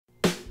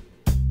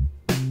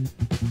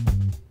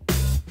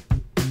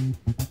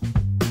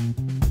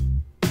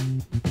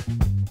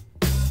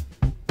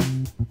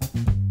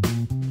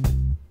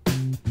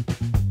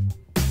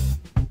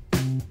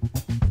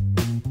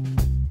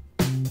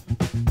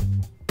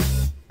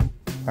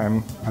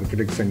I'm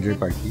architect Sanjay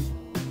Patil.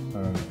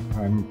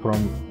 I'm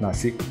from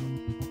Nasik.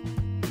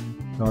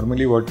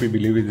 Normally what we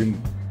believe is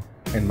in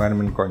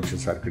environment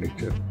conscious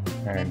architecture,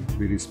 and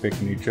we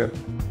respect nature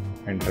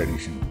and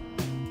tradition.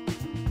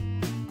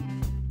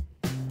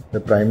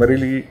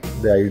 Primarily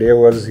the idea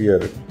was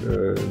here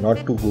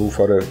not to go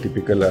for a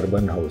typical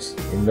urban house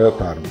in the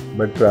farm,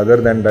 but rather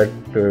than that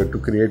to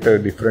create a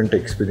different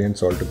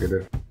experience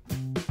altogether.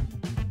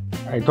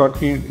 I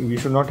thought we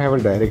should not have a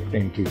direct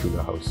entry to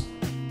the house.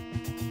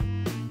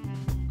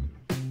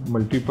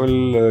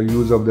 Multiple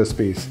use of the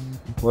space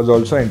was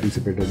also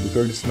anticipated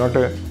because it's not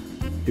a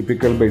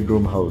typical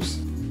bedroom house.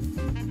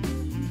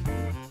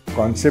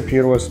 Concept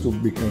here was to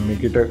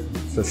make it a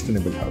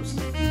sustainable house.